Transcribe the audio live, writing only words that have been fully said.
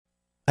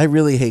I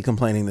really hate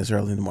complaining this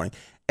early in the morning.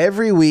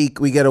 Every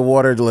week we get a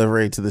water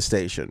delivery to the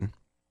station.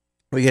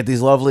 We get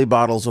these lovely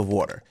bottles of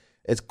water.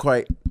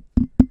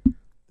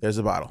 There's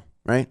a bottle,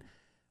 right?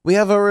 We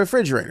have a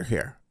refrigerator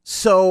here.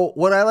 So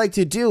what I like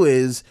to do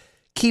is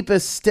keep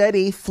a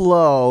steady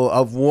flow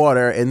of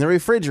water in the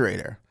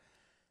refrigerator.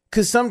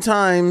 Because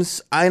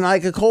sometimes I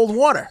like a cold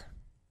water.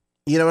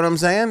 You know what I'm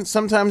saying?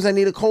 Sometimes I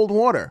need a cold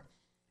water.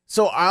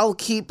 So I'll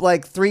keep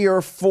like 3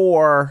 or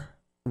 4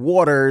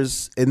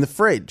 waters in the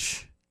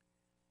fridge.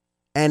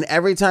 And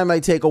every time I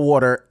take a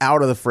water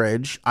out of the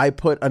fridge, I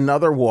put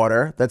another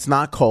water that's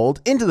not cold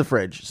into the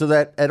fridge. So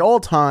that at all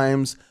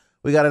times,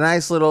 we got a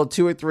nice little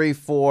 2 or 3,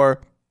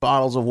 4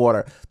 bottles of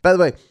water. By the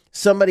way,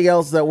 somebody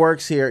else that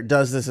works here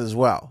does this as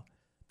well.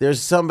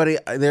 There's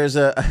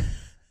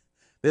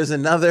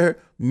another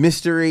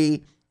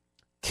mystery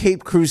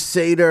Cape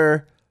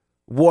Crusader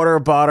water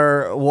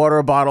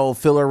bottle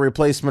filler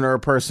replacement or a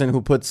person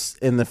who puts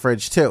in the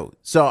fridge too.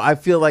 So I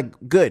feel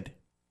like good.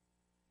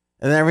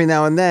 And every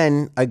now and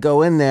then I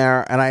go in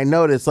there and I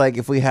notice like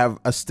if we have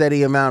a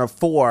steady amount of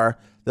 4,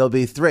 there'll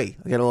be 3.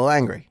 I get a little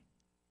angry.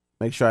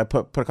 Make sure I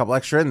put a couple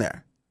extra in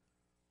there.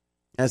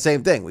 And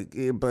same thing. We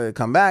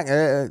come back,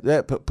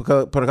 put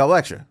a couple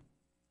extra.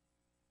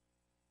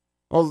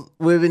 Well,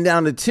 we've been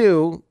down to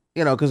 2,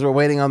 because we're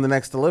waiting on the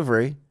next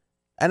delivery.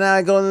 And now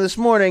I go in this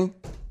morning,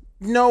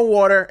 no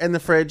water in the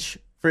fridge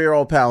for your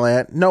old pal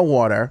Ant, no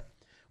water,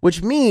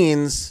 which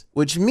means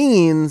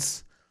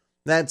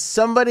that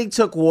somebody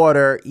took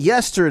water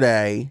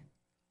yesterday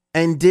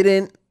and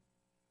didn't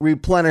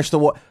replenish the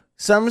water.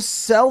 Some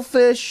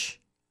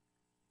selfish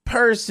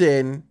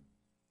person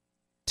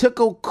took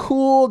a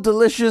cool,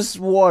 delicious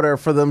water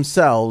for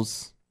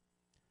themselves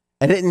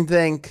and didn't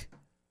think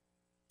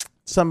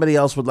somebody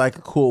else would like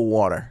a cool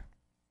water.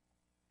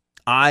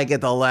 I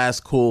get the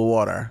last cool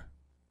water.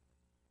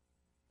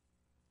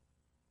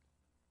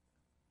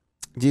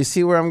 Do you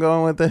see where I'm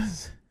going with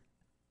this?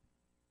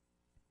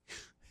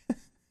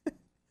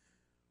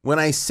 When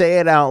I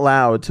say it out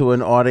loud to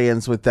an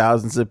audience with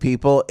thousands of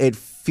people, it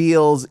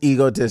feels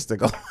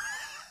egotistical.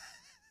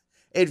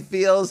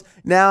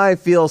 Now I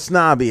feel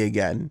snobby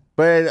again.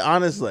 But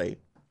honestly,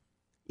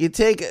 you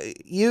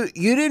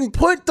didn't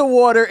put the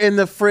water in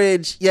the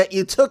fridge, yet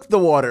you took the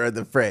water in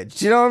the fridge.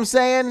 Do you know what I'm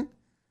saying?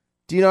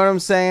 Do you know what I'm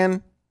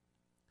saying?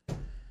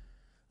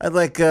 I'd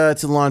like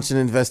to launch an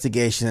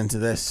investigation into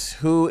this.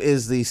 Who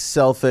is the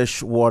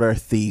selfish water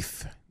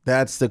thief?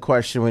 That's the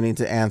question we need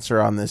to answer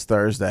on this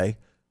Thursday.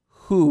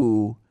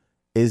 Who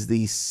is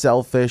the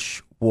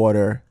selfish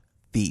water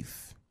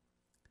thief?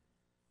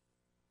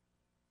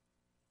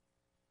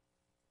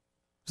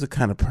 Who's the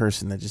kind of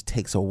person that just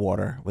takes a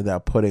water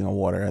without putting a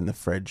water in the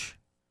fridge?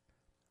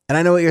 And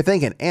I know what you're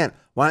thinking. Ant,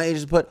 why don't you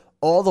just put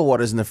all the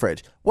waters in the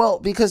fridge? Well,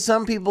 because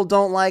some people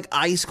don't like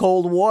ice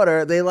cold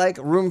water. They like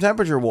room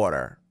temperature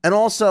water. And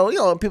also,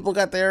 people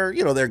got their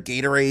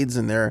Gatorades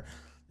and their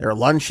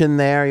lunch in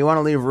there. You want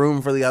to leave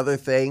room for the other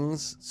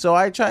things. So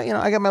I try,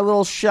 I got my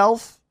little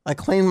shelf. I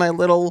cleaned my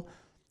little...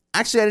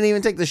 Actually, I didn't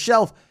even take the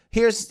shelf.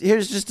 Here's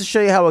just to show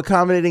you how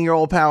accommodating your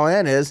old pal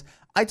Ann is.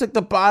 I took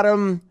the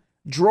bottom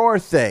drawer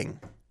thing.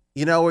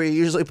 Where you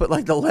usually put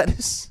like the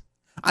lettuce.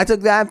 I took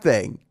that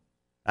thing.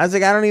 I was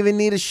like, I don't even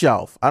need a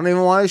shelf. I don't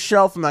even want a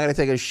shelf. I'm not going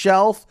to take a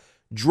shelf.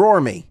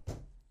 Drawer me.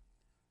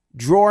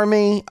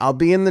 I'll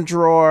be in the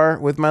drawer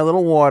with my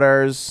little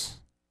waters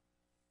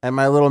and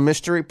my little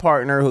mystery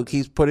partner who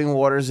keeps putting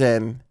waters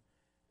in.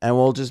 And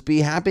we'll just be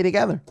happy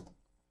together.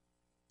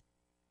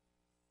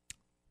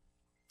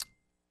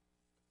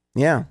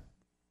 Yeah.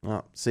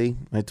 Well, see,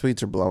 my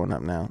tweets are blowing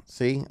up now.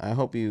 See, I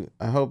hope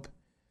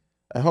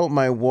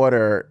my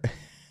water,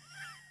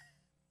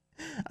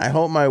 I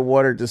hope my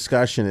water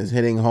discussion is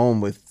hitting home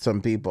with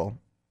some people.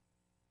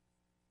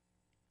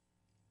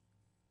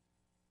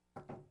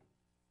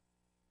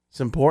 It's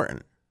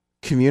important.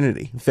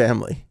 Community,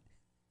 family.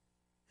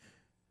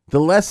 The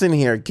lesson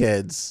here,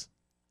 kids,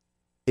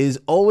 is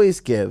always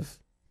give,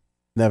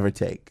 never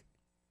take.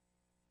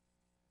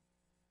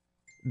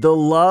 The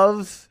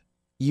love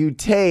you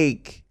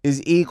take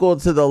is equal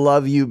to the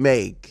love you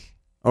make.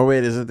 Or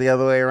wait, is it the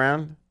other way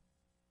around?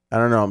 I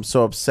don't know. I'm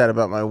so upset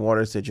about my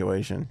water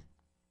situation.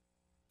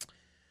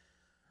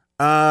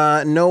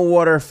 No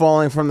water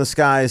falling from the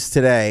skies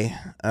today.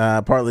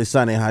 Partly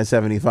sunny, high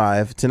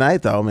 75.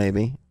 Tonight, though,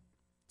 maybe.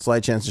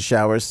 Slight chance of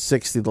showers,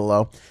 60 the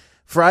low.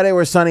 Friday,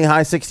 we're sunny,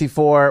 high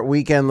 64.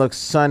 Weekend looks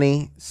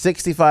sunny.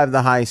 65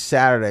 the high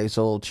Saturday,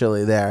 so a little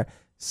chilly there.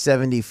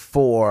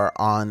 74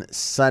 on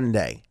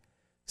Sunday.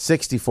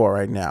 64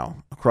 right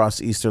now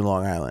across eastern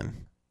Long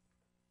Island.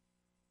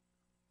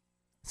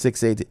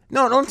 618.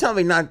 No, don't tell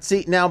me not.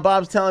 See, now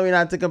Bob's telling me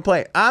not to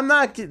complain. I'm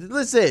not.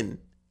 Listen,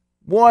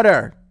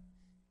 water.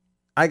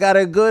 I got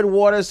a good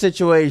water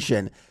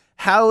situation.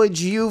 How would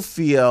you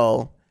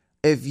feel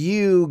if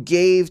you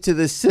gave to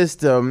the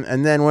system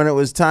and then when it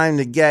was time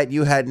to get,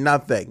 you had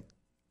nothing?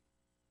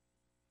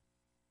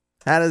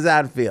 How does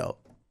that feel?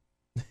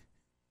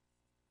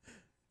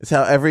 It's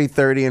how every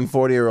 30 and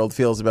 40-year-old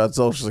feels about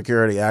Social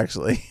Security,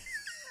 actually.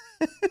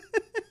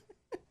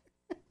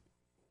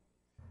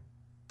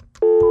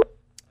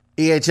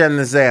 EHM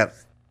the Zap.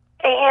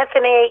 Hey,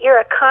 Anthony, you're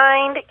a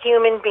kind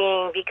human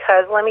being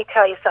because let me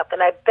tell you something.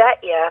 I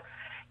bet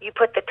you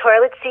put the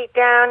toilet seat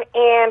down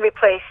and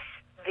replace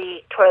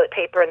the toilet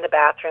paper in the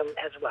bathroom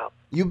as well.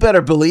 You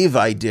better believe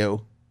I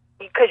do.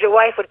 Because your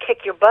wife would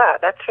kick your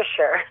butt, that's for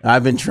sure.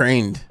 I've been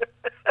trained.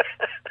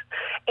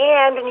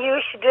 And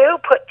you should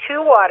put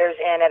 2 waters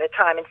in at a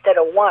time instead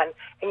of 1,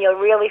 and you'll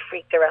really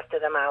freak the rest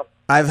of them out.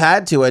 I've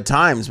had to at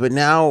times, but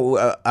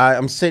now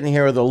I'm sitting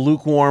here with a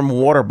lukewarm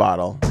water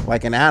bottle,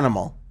 like an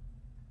animal.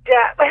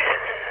 Yeah.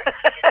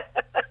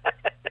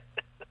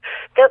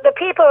 the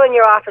people in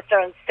your office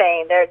are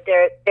insane.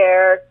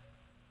 They're.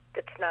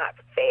 It's not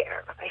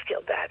fair. I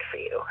feel bad for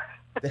you.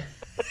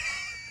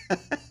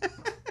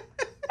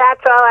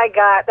 That's all I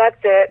got. That's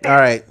it. All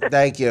right.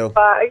 Thank you.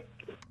 Bye.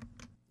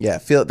 Yeah,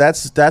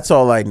 that's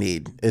all I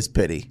need is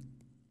pity.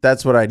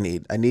 That's what I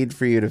need. I need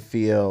for you to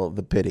feel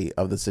the pity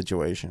of the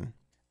situation.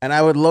 And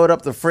I would load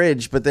up the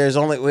fridge, but there's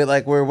only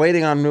we're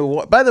waiting on new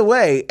water. By the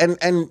way, and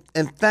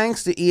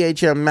thanks to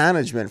EHM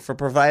management for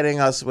providing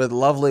us with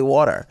lovely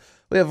water.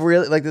 We have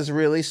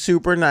really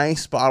super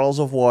nice bottles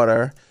of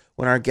water.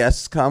 When our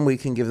guests come, we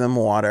can give them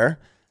water.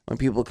 When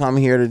people come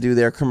here to do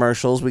their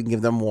commercials, we can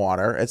give them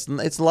water. It's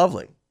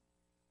lovely.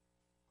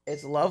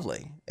 It's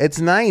lovely. It's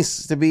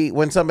nice to be,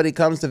 when somebody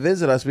comes to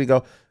visit us, we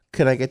go,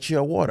 could I get you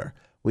a water?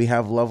 We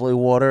have lovely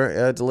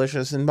water,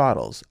 delicious in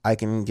bottles. I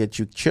can get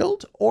you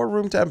chilled or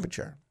room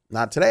temperature.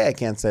 Not today, I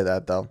can't say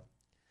that though.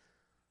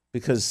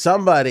 Because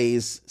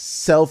somebody's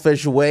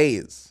selfish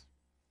ways.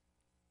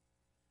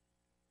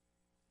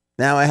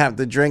 Now I have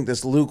to drink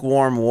this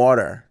lukewarm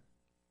water.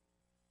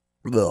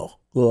 Ugh.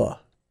 Ugh.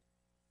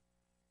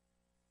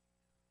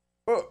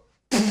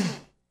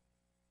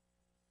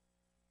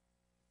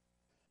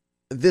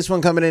 This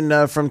one coming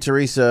in from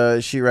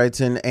Teresa. She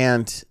writes in,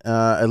 Aunt,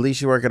 at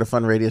least you work at a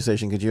fun radio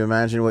station. Could you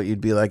imagine what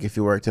you'd be like if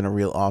you worked in a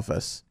real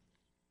office?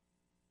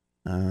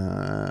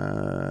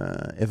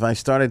 If I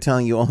started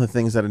telling you all the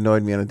things that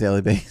annoyed me on a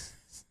daily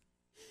basis,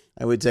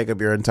 I would take up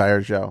your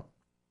entire show.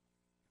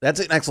 That's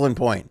an excellent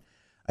point.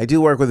 I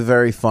do work with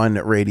very fun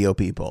radio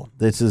people.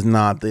 This is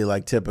not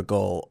the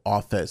typical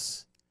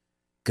office.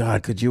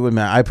 God, could you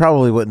imagine? I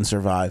probably wouldn't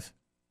survive.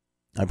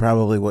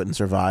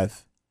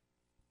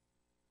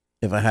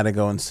 If I had to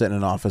go and sit in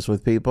an office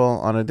with people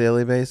on a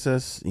daily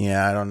basis.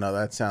 Yeah, I don't know.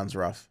 That sounds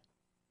rough.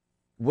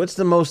 What's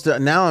the most,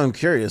 now I'm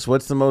curious,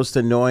 what's the most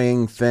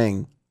annoying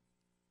thing?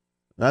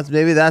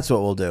 Maybe that's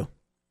what we'll do.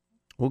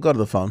 We'll go to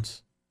the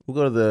phones. We'll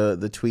go to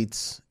the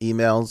tweets,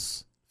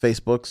 emails,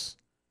 Facebooks.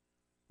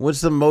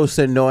 What's the most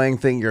annoying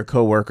thing your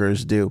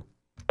coworkers do?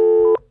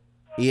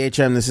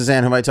 EHM, this is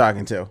Ann. Who am I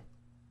talking to?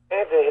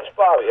 Anthony, it's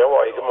Bobby. How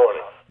are you? Good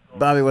morning.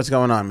 Bobby, what's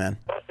going on, man?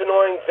 Most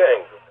annoying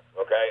thing,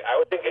 okay?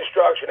 I was in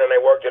construction and I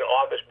worked in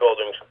office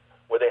buildings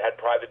where they had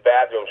private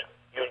bathrooms.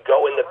 You'd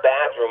go in the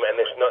bathroom and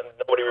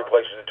nobody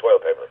replaces the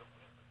toilet paper.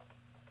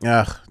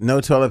 Ugh, no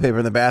toilet paper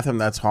in the bathroom?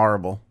 That's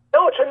horrible.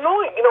 No, it's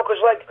annoying,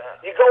 because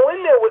you go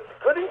in there with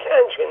good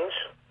intentions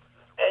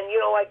and,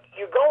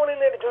 you're going in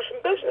there to do some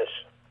business.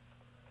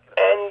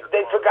 And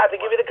they forgot to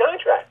give you the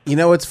contract. You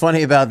know what's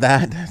funny about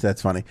that?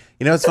 That's funny.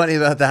 You know what's funny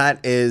about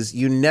that is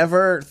you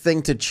never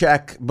think to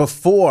check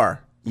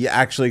before you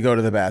actually go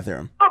to the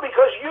bathroom. No,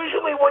 because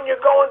usually when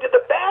you're going to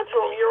the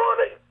bathroom, you're on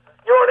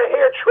a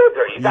hair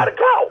trigger. You got to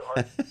go.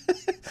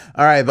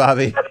 All right,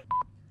 Bobby.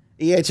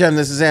 EHM,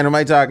 this is Ann. Who am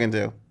I talking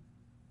to?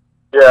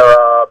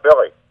 Yeah,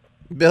 Billy.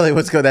 Billy,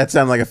 what's good? That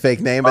sounds like a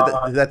fake name,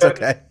 but that's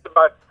okay.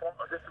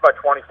 This is about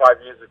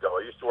 25 years ago.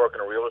 I used to work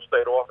in a real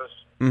estate office.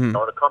 Mm-hmm.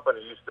 The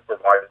company used to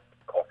provide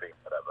coffee,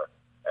 whatever.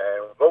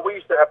 But we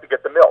used to have to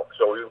get the milk.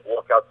 So we would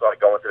walk outside,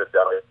 go into the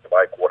deli,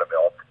 buy quarter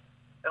milk.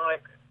 And I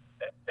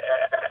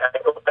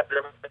go back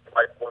there and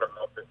buy quarter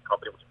milk. The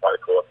company would supply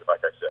the coffee,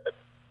 like I said.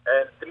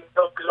 And the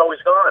milk is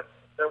always gone.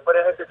 And where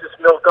the heck is this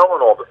milk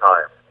going all the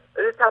time?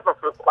 And this happened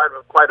for quite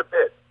a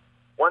bit.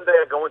 One day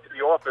I go into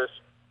the office,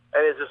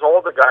 and there's this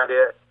older guy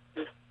there.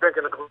 He's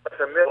drinking a glass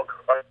of milk.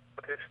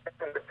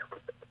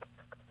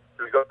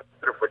 We go to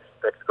the fridge,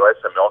 takes a glass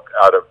of milk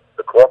out of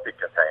the coffee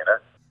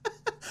container.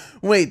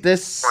 Wait,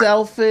 this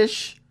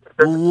selfish,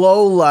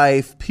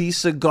 low-life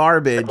piece of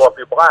garbage.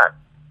 Coffee black.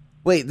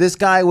 Wait, this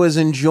guy was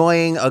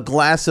enjoying a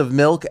glass of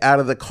milk out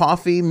of the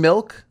coffee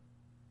milk?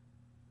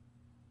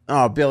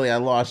 Oh, Billy, I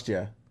lost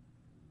you.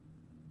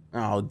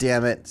 Oh,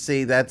 damn it.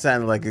 See, that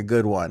sounded like a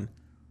good one.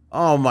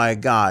 Oh, my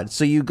God.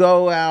 So you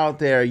go out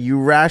there, you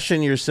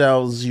ration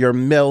yourselves your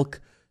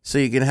milk so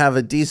you can have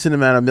a decent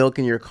amount of milk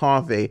in your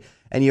coffee,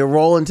 and you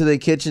roll into the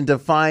kitchen to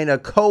find a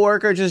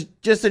coworker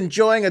just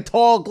enjoying a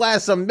tall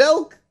glass of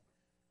milk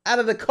out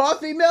of the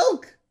coffee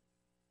milk?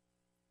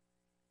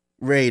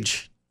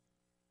 Rage.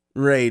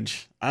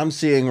 I'm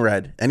seeing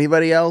red.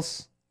 Anybody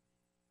else?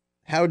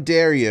 How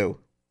dare you?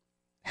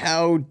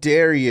 How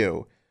dare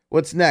you?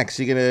 What's next?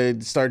 You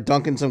gonna start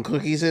dunking some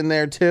cookies in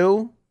there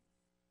too?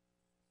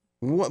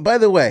 By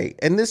the way,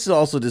 and this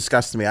also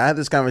disgusts me. I had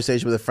this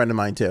conversation with a friend of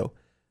mine too.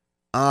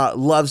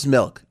 Loves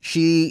milk.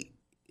 She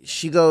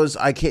goes,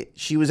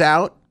 she was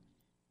out.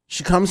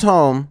 She comes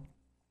home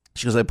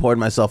She goes, I poured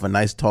myself a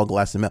nice tall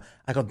glass of milk.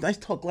 I go, nice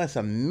tall glass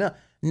of milk?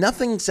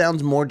 Nothing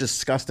sounds more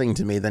disgusting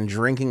to me than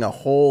drinking a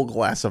whole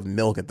glass of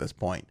milk at this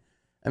point.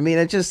 I mean,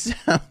 it just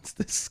sounds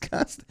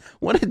disgusting.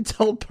 What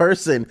adult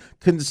person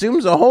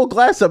consumes a whole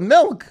glass of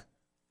milk?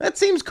 That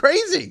seems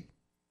crazy.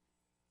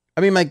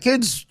 I mean, my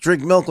kids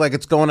drink milk like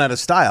it's going out of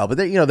style, but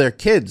they're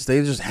kids.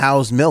 They just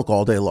house milk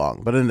all day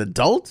long. But an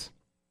adult?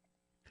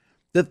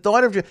 The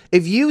thought of,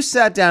 if you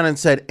sat down and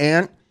said,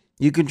 Aunt,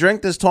 you can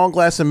drink this tall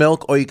glass of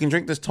milk or you can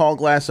drink this tall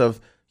glass of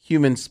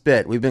human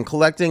spit. We've been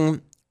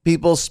collecting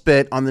people's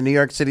spit on the New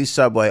York City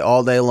subway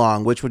all day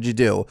long. Which would you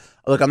do?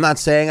 Look, I'm not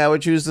saying I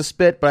would choose the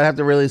spit, but I have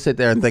to really sit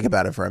there and think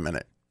about it for a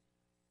minute.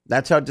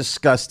 That's how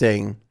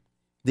disgusting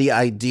the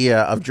idea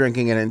of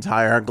drinking an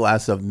entire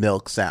glass of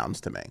milk sounds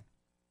to me.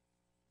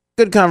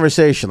 Good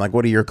conversation. Like,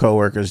 what do your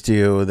coworkers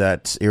do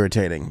that's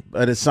irritating?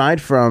 But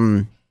aside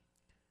from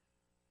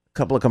a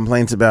couple of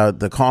complaints about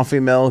the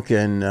coffee milk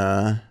and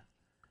a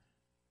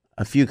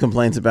few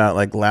complaints about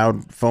like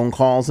loud phone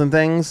calls and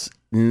things,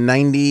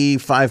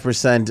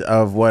 95%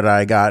 of what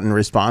I got in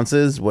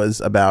responses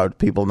was about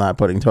people not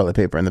putting toilet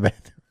paper in the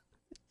bathroom.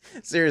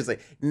 Seriously,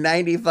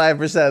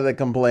 95% of the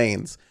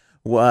complaints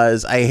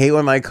was, I hate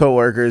when my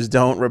coworkers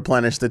don't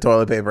replenish the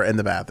toilet paper in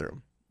the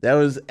bathroom. That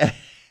was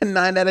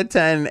 9 out of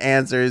 10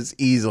 answers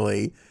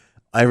easily.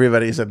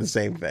 Everybody said the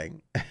same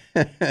thing.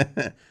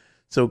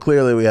 So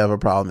clearly we have a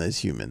problem as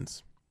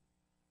humans.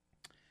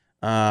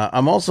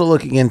 I'm also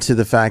looking into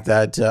the fact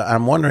that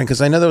I'm wondering,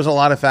 because I know there was a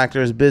lot of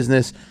factors,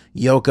 business,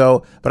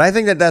 Yoko, but I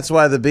think that's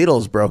why the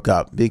Beatles broke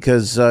up,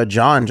 because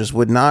John just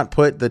would not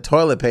put the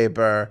toilet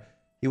paper,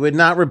 he would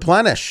not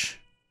replenish.